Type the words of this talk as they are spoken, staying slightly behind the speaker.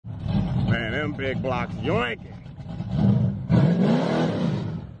Man, them big blocks yoinking.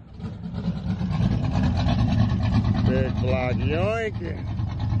 Big block yoinking.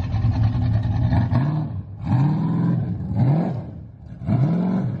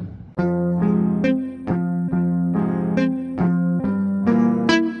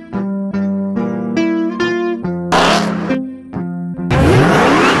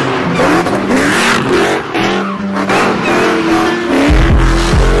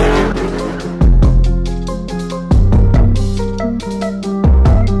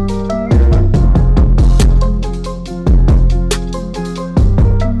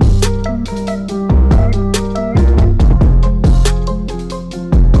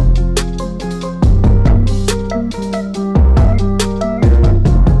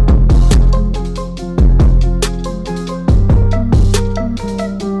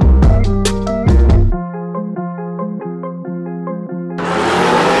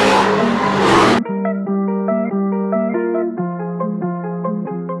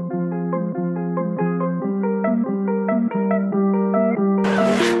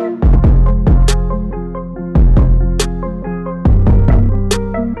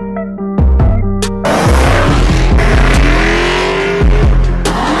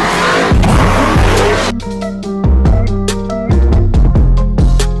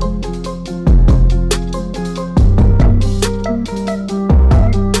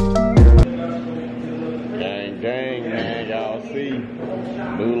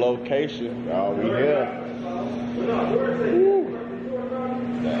 New location, y'all. We here. Woo.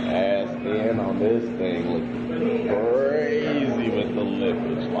 The ass end on this thing looking crazy with the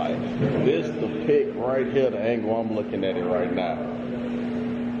lippage. Like this, the pick right here, the angle I'm looking at it right now.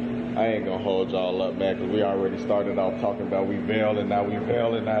 I ain't gonna hold y'all up, man, because we already started off talking about we veil and now we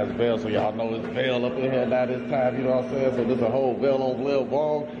veil and now it's veil. So y'all know it's veil up in here now this time, you know what I'm saying? So there's a whole veil on veil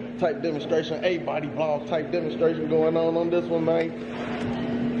vlog type demonstration, a body vlog type demonstration going on this one, man.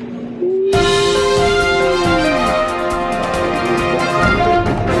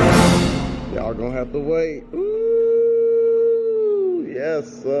 Y'all gonna have to wait. Ooh, yes,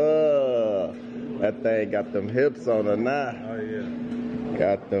 sir. That thing got them hips on her now. Oh, yeah.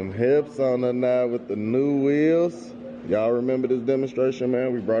 Got them hips on her now with the new wheels. Y'all remember this demonstration,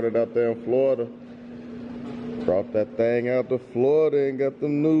 man? We brought it out there in Florida. Brought that thing out to Florida and got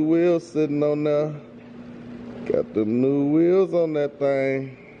them new wheels sitting on there. Got them new wheels on that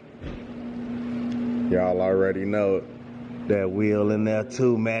thing. Y'all already know it. That wheel in there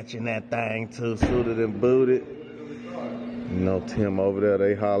too, matching that thing too, suited and booted. You know, Tim over there,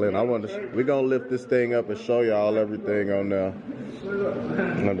 they hollering. We're gonna lift this thing up and show y'all everything on there.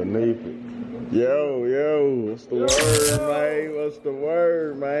 Underneath it. Yo, what's the word, man? What's the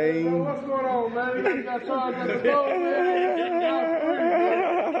word, man? What's going on, man? You got charged on the phone, man.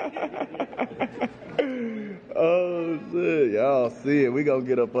 Oh, shit. Y'all see it. We gonna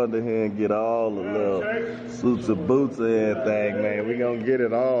get up under here and get all the little suits and boots and everything, man. We gonna get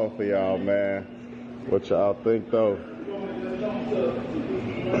it all for y'all, man. What y'all think, though?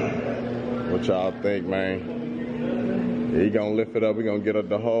 What y'all think, man? Yeah, he gonna lift it up. We gonna get up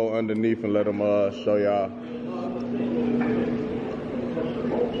the hole underneath and let him show y'all.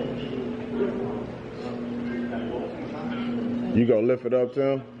 You gonna lift it up,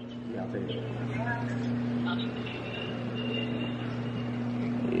 Tim? Yeah, I'll take it.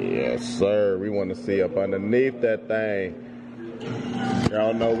 Yes, sir. We want to see up underneath that thing.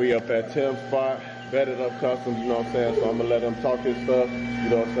 Y'all know we up at Tim's spot. Bedded Up Customs, you know what I'm saying? So I'm going to let him talk his stuff, you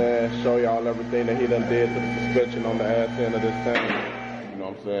know what I'm saying? Show y'all everything that he done did to the suspension on the ass end of this thing. You know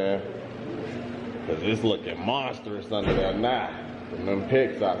what I'm saying? Because it's looking monstrous under there now. From them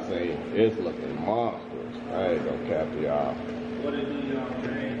pics I seen, it's looking monstrous. I ain't going to cap y'all. What is it, y'all?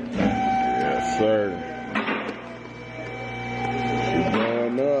 Yes, sir. She's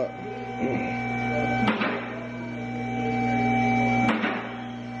going up.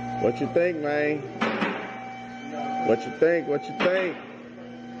 What you think, man? What you think? What you think?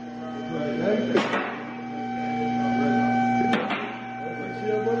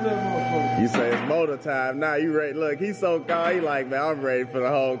 You say it's motor time. Now you ready? Look, he's so calm. He like, man, I'm ready for the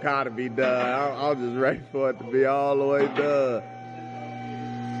whole car to be done. I'm just ready for it to be all the way done.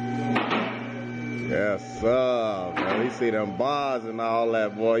 Yes, sir. Man, we see them bars and all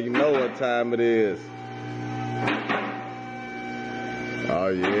that, boy. You know what time it is. Oh,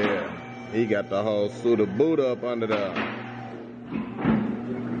 yeah. He got the whole suit of boot up under there.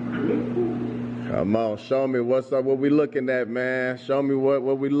 Come on, show me what's up. What we looking at, man? Show me what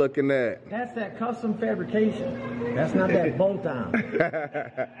we looking at. That's that custom fabrication. That's not that bolt on.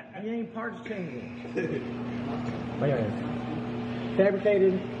 You ain't parts changing.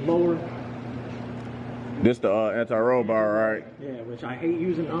 Fabricated lower This the anti-roll bar, right? Yeah, which I hate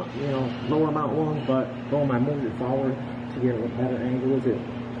using, lower amount ones, but when I move it forward to get a better angle with it,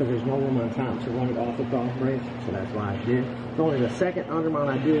 because there's no room on top to run it off the cross brace, so that's why I did. It's only the second undermount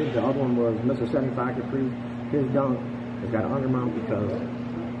I did. The other one was Mr. 75 Capri. His dunk has got an undermount because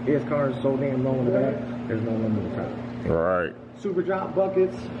his car is so damn low in the back, there's no room in the top. Right. Super drop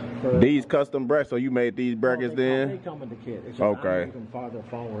buckets. These custom brackets, so you made these brackets then? They come with the kit. It's just okay. I make them farther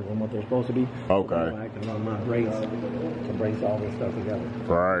forward than what they're supposed to be. Okay. So I can run my brace to brace all this stuff together.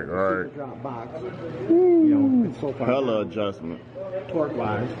 Right, right. Super drop box. It's so far hella down. Adjustment.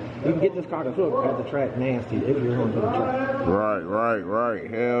 Torque-wise, you can get this car to hook at the track nasty if you're going to the track. Right, right,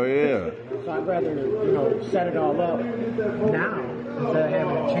 right. Hell yeah. So I'd rather, set it all up now instead of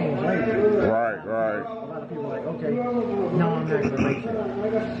having to change later. Right, right. A lot of people are like, okay, no, I'm not going to race it.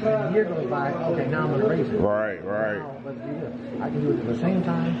 And a year goes by, okay, now I'm going to race it. Right, right. Now, let's do this. I can do it at the same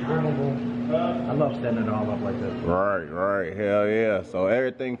time. Boom, boom. I love setting it all up like this. Right, right. Hell yeah. So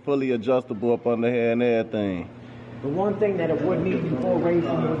everything fully adjustable up under here and everything. The one thing that it would need before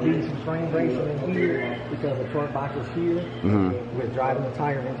racing would be some frame bracing in here, because the torque box is here. With driving the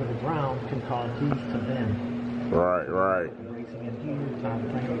tire into the ground can cause these to bend. Right, right. Bracing in here, time to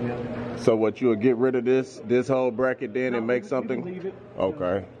frame together. So what, you would get rid of this whole bracket then and make something? You can leave it.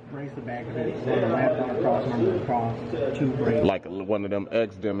 Okay. Brace the back of it, run the lap across, run it across, two brace. Like one of them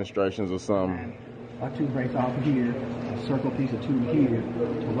X demonstrations or something. A two brace off of here, a circle piece of tube here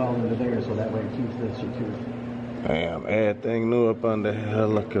to weld into there, so that way it keeps this secure. Damn, everything new up under here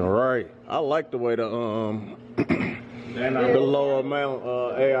looking right. I like the way the lower mount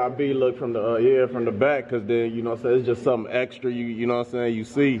ARB look from the from the back, cause then it's just something extra you know what I'm saying, you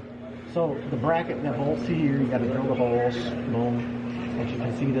see. So the bracket that bolts here, you gotta drill the holes, As you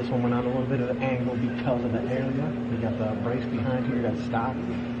can see, this one went out a little bit of an angle because of the area. We got the brace behind here that's stock,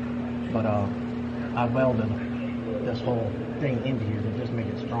 but I welded this whole thing into here to just make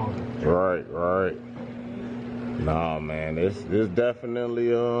it stronger. Right, right. Nah, man, it's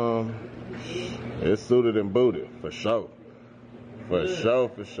definitely it's suited and booted for sure. For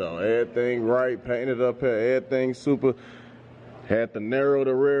sure. Everything right, painted up here, everything super. Had to narrow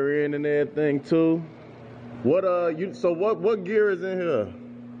the rear end and everything too. What what gear is in here?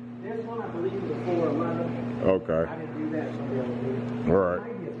 This one I believe is a 411. Okay. I didn't do that, somebody else did. Right.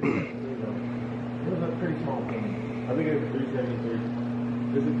 It was a pretty small thing. I think it's 373.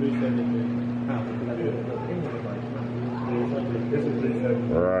 This is 373. This is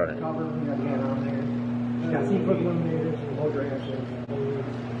 373. Right. Cover, we got the hand on there. You got seat foot eliminators, motor actions,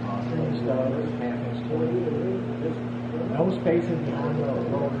 string stubs, half-inch tool. No spacing behind the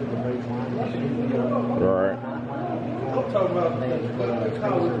roller, the brake line. Right. I'm talking about spacer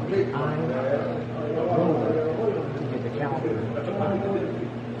behind the roller to get the caliper.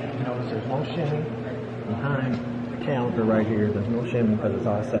 Notice there's no shimmy behind the caliper right here. There's no shimmy because it's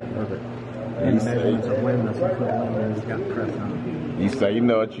all set perfect. And measurements of when the seat foot eliminators got pressed on. You say you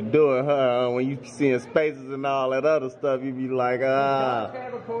know what you're doing, huh? When you seeing spaces and all that other stuff, you be like, I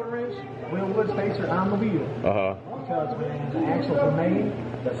have a quarter-inch wheel spacer on the wheel. Because when the axles were made,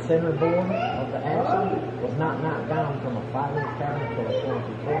 the center bore of the axle was not knocked down from a 5-inch pattern to a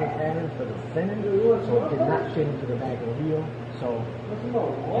 20 pattern for the center, so it did not fit into the back of the wheel. So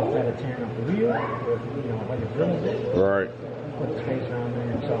instead of tearing up the wheel, like a drilling bit, right. Put the spacer on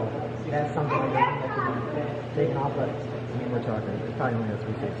there. So that's something like that can be taken off, but we're talking probably only a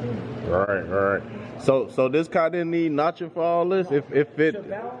 316. Right, right. So this car didn't need notching for all this? If it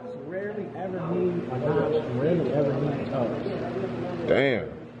Chevelles rarely ever need a notch, rarely ever need tugs. Damn.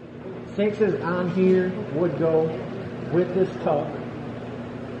 6s on here would go with this tuck.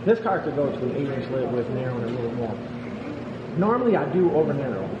 This car could go to an 8-inch lip with narrowing a little more. Normally I do over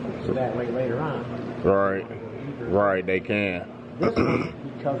narrow, so that way later on. Right. Right, they can. This one,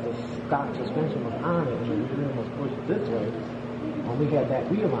 because the stock suspension was on it and the wheel was pushed this way, when we had that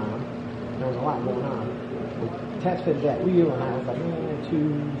wheel on, there was a lot going on. We tested that wheel and I was like,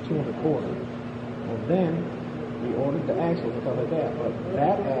 2.25. Well then, we ordered the axle because of that, but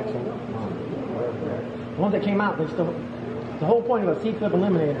that axle, the one that came out, the whole point of a seat clip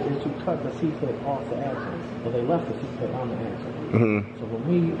eliminator is to cut the seat clip off the axle. So they left the seat clip on the axle. So when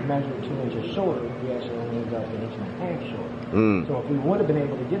we measured 2 inches shorter, we actually only ended up 1.5 inches shorter. So if we would have been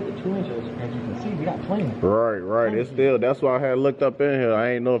able to get the 2 inches, as you can see, we got plenty. Right, right. It's still, that's why I had looked up in here.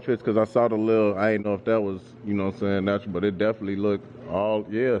 I ain't know if it's because I saw the little, I ain't know if that was, you know what I'm saying, natural, but it definitely looked all,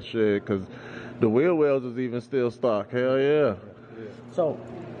 yeah, shit, because the wheel wells is even still stock. Hell yeah. So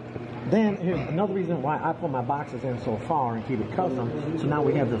then here's another reason why I put my boxes in so far and keep it custom. So now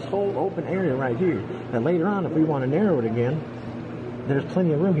we have this whole open area right here that later on, if we want to narrow it again, there's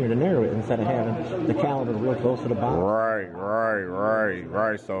plenty of room here to narrow it instead of having the caliper real close to the bottom. Right.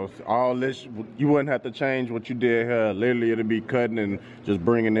 So all this, you wouldn't have to change what you did here. Literally, it'll be cutting and just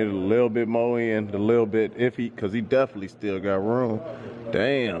bringing it a little bit more in, a little bit iffy, because he definitely still got room.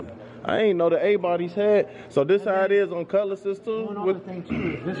 Damn. I ain't know the A-bodies had. So this how it is on Cutlasses too? One other thing too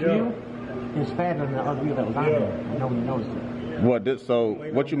is this wheel is fatter than the other wheel that was on there. I know you noticed it. What this? So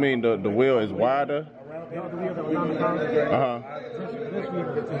what you mean the wheel is wider? The other wheel that was on the car. This wheel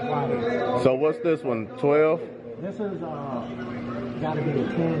is wider. So what's this one? 12? This is got to be a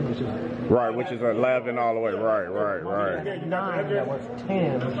 10, which is right, which is 11 all the way. Right. 9 that was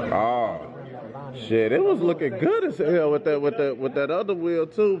 10. Oh. Shit, it was looking good as hell with that other wheel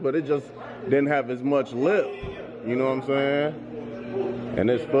too, but it just didn't have as much lip. You know what I'm saying? And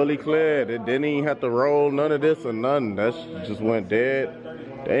it's fully cleared. It didn't even have to roll none of this or nothing. That just went dead.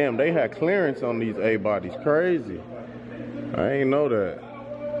 Damn, they had clearance on these A-bodies. Crazy. I ain't know that.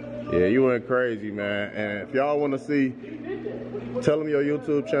 Yeah, you went crazy, man. And if y'all want to see, tell them your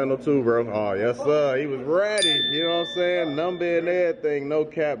YouTube channel too, bro. Oh, yes, sir. He was ready. You know what I'm saying? Number and everything. No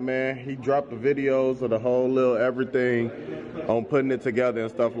cap, man. He dropped the videos of the whole little everything on putting it together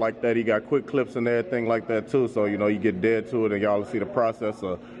and stuff like that. He got quick clips and everything like that too. So, you know, you get dead to it and y'all see the process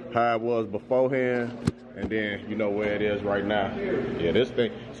of how it was beforehand. And then, you know where it is right now. Yeah, this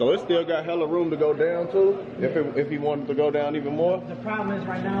thing. So it still got hella room to go down too, if he wanted to go down even more. The problem is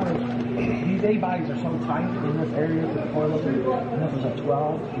right now is these A-bodies are so tight in this area with the coils, and this is a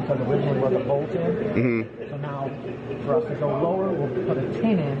 12 because originally was a bolt-in. So now for us to go lower, we'll put a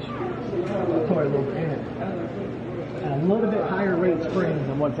 10-inch coil loop in it. And a little bit higher rate springs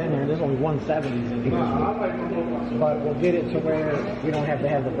than what's in there. There's only 170s in here. But we'll get it to where we don't have to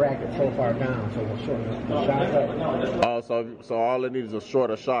have the bracket so far down, so we'll shorten the shock up. Oh, so all it needs is a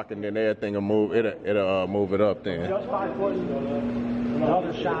shorter shock, and then everything will move. It'll move it up then. Just by putting the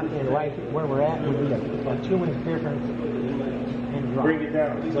other shock in right where we're at would be a 2-inch difference in drop. Bring it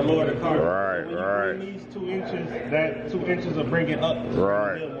down to lower the car. Right. When you these 2 inches, that 2 inches will bring it up.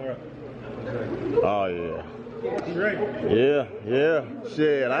 Right. Oh yeah. Right. Yeah.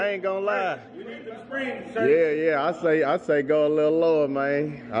 Shit, I ain't gonna lie. You need the springs, sir. Yeah. I say go a little lower,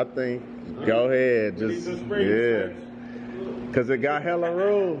 man. I think go ahead, just cause it got hella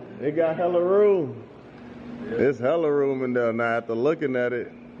room. There's hella room in there now. After looking at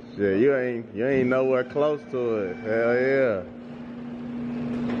it, shit, you ain't nowhere close to it. Hell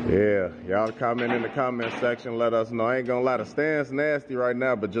yeah. Y'all comment in the comment section. Let us know. I ain't gonna lie, the stand's nasty right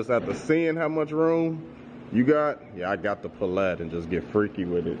now, but just after seeing how much room you got, I got to pull that and just get freaky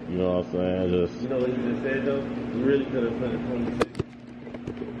with it. You know what I'm saying? You know what you just said though? You really could have put it 26.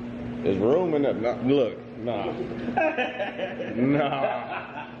 There's room in that. Nah.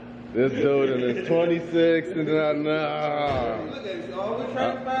 This dude in his 26 and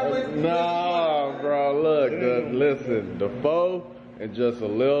nah, bro. Look, listen, the 4 and just a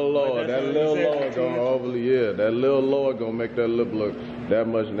little lower. That little lower gonna make that lip look that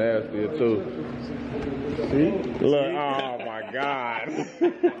much nastier too. See? Look, oh my God.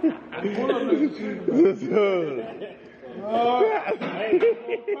 This dude.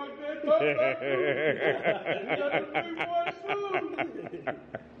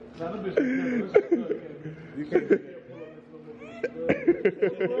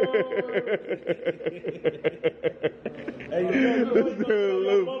 This dude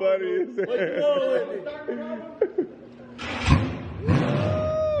look funny as hell.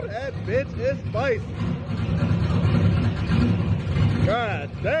 That bitch is spicy. God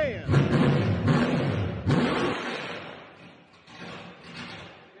damn.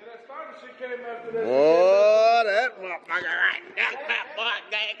 Oh, that motherfucker right there.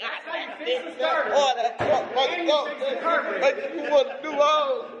 You want to do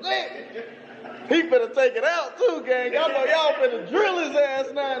all that? He finna take it out too, gang. Y'all know y'all finna drill his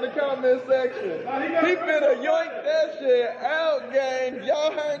ass now in the comment section. He finna yoink that shit out, gang.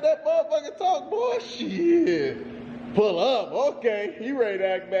 Y'all heard that motherfucker talk, boy? Shit. Pull up, okay. He ready to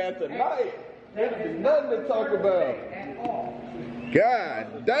act bad tonight. There'll be nothing to talk about.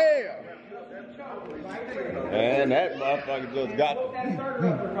 God damn. Man, that motherfucker just got it.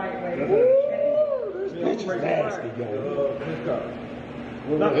 This bitch is nasty, gang.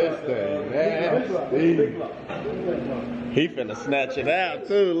 This thing, nasty. He finna snatch it out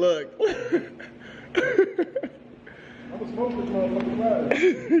too, look.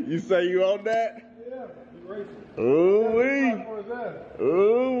 You say you on that? Yeah, you racing. Ooh-wee.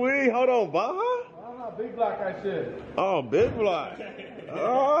 Ooh-wee. Hold on, Baja? Big block, I said. Oh, big block.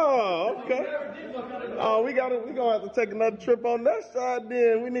 Oh, okay. Oh, we gonna have to take another trip on that side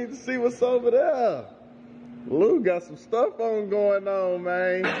then. We need to see what's over there. Lou got some stuff going on,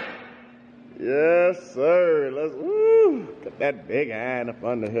 man. Yes, sir. Let's get that big iron up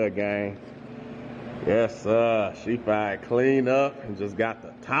under her, gang. Yes, sir. She fine clean up and just got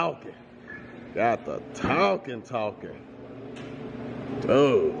the talking. Got the talking.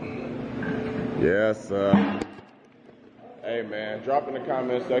 Dude. Yes, sir. Hey, man, drop in the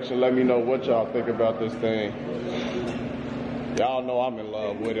comment section. Let me know what y'all think about this thing. Y'all know I'm in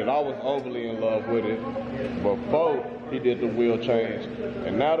love with it. I was overly in love with it before he did the wheel change.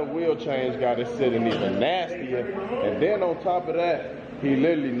 And now the wheel change got it sitting even nastier. And then on top of that, he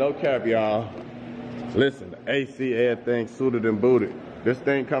literally, no cap, y'all. Listen, the AC, everything suited and booted. This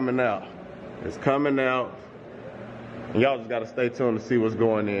thing coming out. It's coming out. And y'all just got to stay tuned to see what's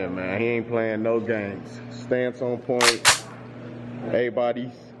going in, man. He ain't playing no games. Stance on point.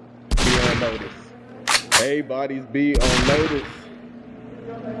 Everybody's be on notice. Everybody's be on notice.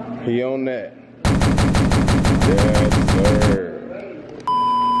 He on that. Yes, sir.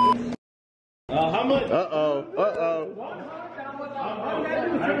 How much? Uh-oh.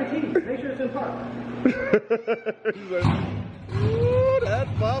 Make sure it's in park. Ooh, that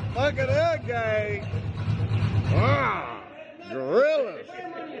motherfucker there, gang. Wow. Gorillas.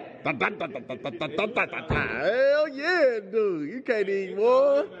 Hell yeah, dude. You can't eat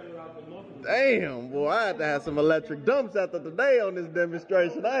more. Damn, boy. I had to have some electric dumps after today on this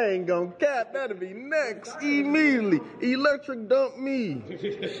demonstration. I ain't gonna cap. That'll be next immediately. Electric dump me.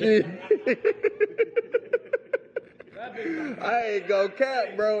 Shit. I ain't gonna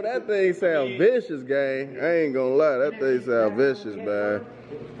cap, bro. That thing sound vicious, gang. I ain't gonna lie. That thing sound vicious, man.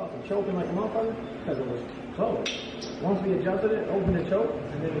 It was fucking choking like a motherfucker because it was closed. Once we adjusted it, opened the choke,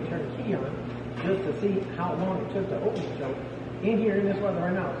 and then we turned the key on just to see how long it took to open the choke. In here, in this weather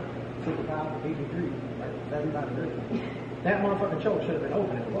right now, 65, 80 degrees, like 75 degrees. That motherfucking choke should have been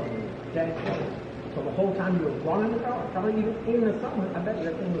open. It wasn't. Dead closed. So the whole time you were running the car, probably even in the summer, I bet you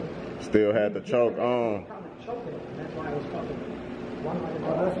that thing was... Still had the choke on. Choking. That's why I was fucking.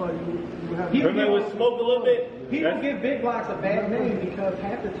 That's why you have. Remember with smoke a little bit. People give Big Blocks a bad name because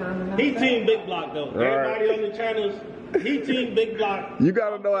half the time they're not. He team Big Block though. Everybody on the channels, he team Big Block. You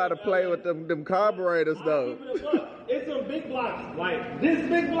gotta know how to play with them carburetors though. It's some Big Blocks. Like this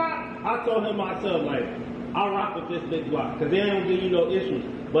Big Block, I told him myself like I rock with this Big Block because they don't give you no issues.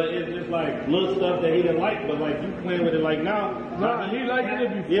 But it's just like little stuff that he didn't like. But like you playing with it like now. Nah, he liked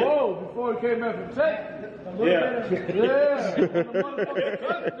it before he came out from Texas. Yeah. The motherfucker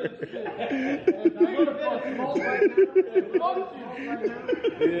touched this shit. And the motherfucker smoked right now.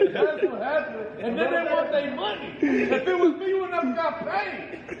 That's what happened. And then they want their money. If it was me, you would never got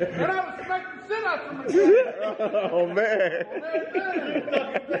paid. And I would smack the shit out of them. Oh man.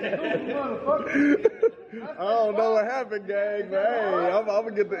 I don't know what happened, gang, but hey, I'm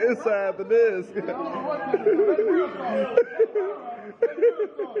gonna get the inside to this.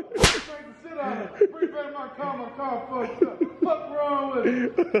 My car fucked up. Fuck wrong with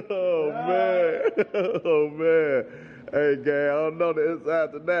it? Oh man. Hey gang, I don't know the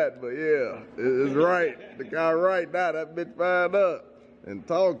inside to that, but yeah, it's right. The guy right now, that bitch fired up and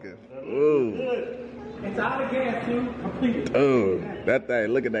talking. Ooh. It's out of gas too, completely. Ooh, that thing,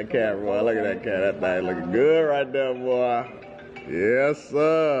 look at that cat, boy. Look at that cat. That thing looking good right there, boy. Yes,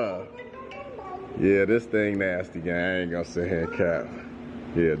 sir. Yeah, this thing nasty, gang. I ain't gonna sit here and cap.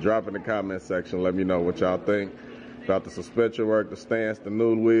 Yeah, drop in the comment section. Let me know what y'all think about the suspension work, the stance, the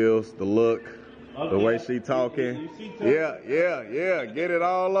new wheels, the look, the way she talking. Yeah. Get it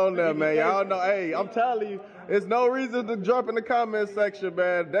all on there, man. Y'all know, hey, I'm telling you, there's no reason to drop in the comment section,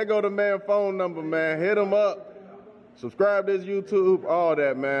 man. There go the man phone number, man. Hit him up. Subscribe to his YouTube, all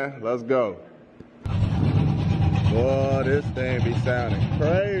that, man. Let's go. Boy, this thing be sounding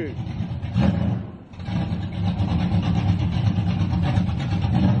crazy.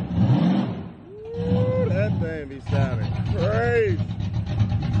 Ooh, that thing be sounding crazy.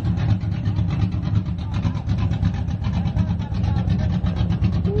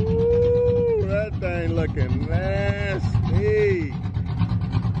 Ooh, that thing looking nasty.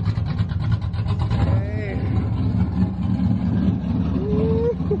 Damn.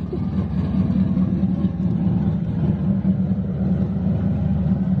 Ooh.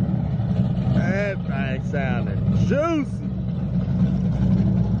 That thing sounding juicy.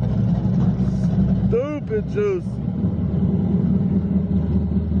 Stupid juicy.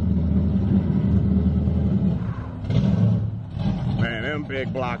 Man, them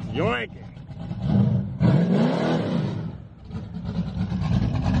big blocks yoinking.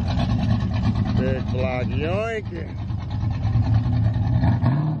 Big block yoinking.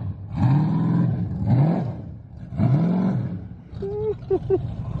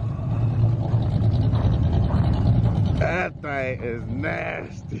 thing is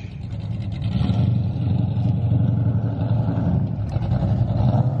nasty.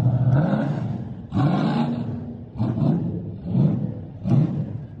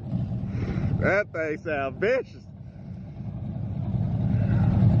 That thing sounds vicious.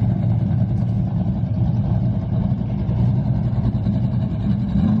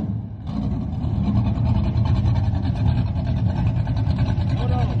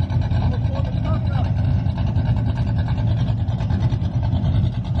 Hold on. I'm gonna pull the truck up.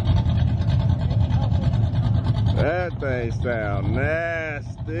 That thing sound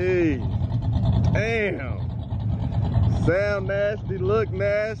nasty. Damn. Sound nasty, look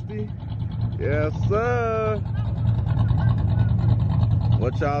nasty. Yes, sir.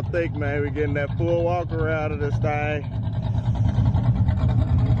 What y'all think, man? We getting that full walk around of this thing.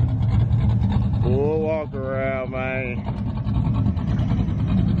 Full walk around, man.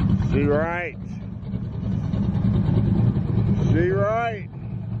 She right. She right.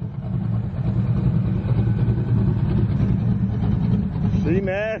 She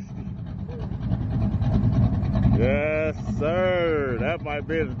nasty. Yes, sir. That might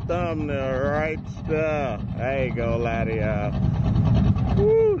be the thumbnail right there. I ain't gonna lie to y'all.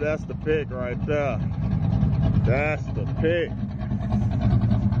 Woo, that's the pick right there. That's the pick.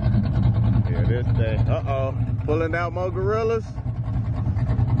 Yeah, this thing. Uh-oh. Pulling out more gorillas.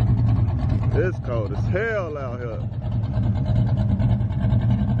 It's cold as hell out here.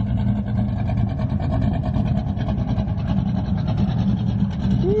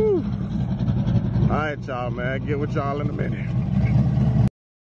 Woo. All right, y'all, man. Get with y'all in a minute.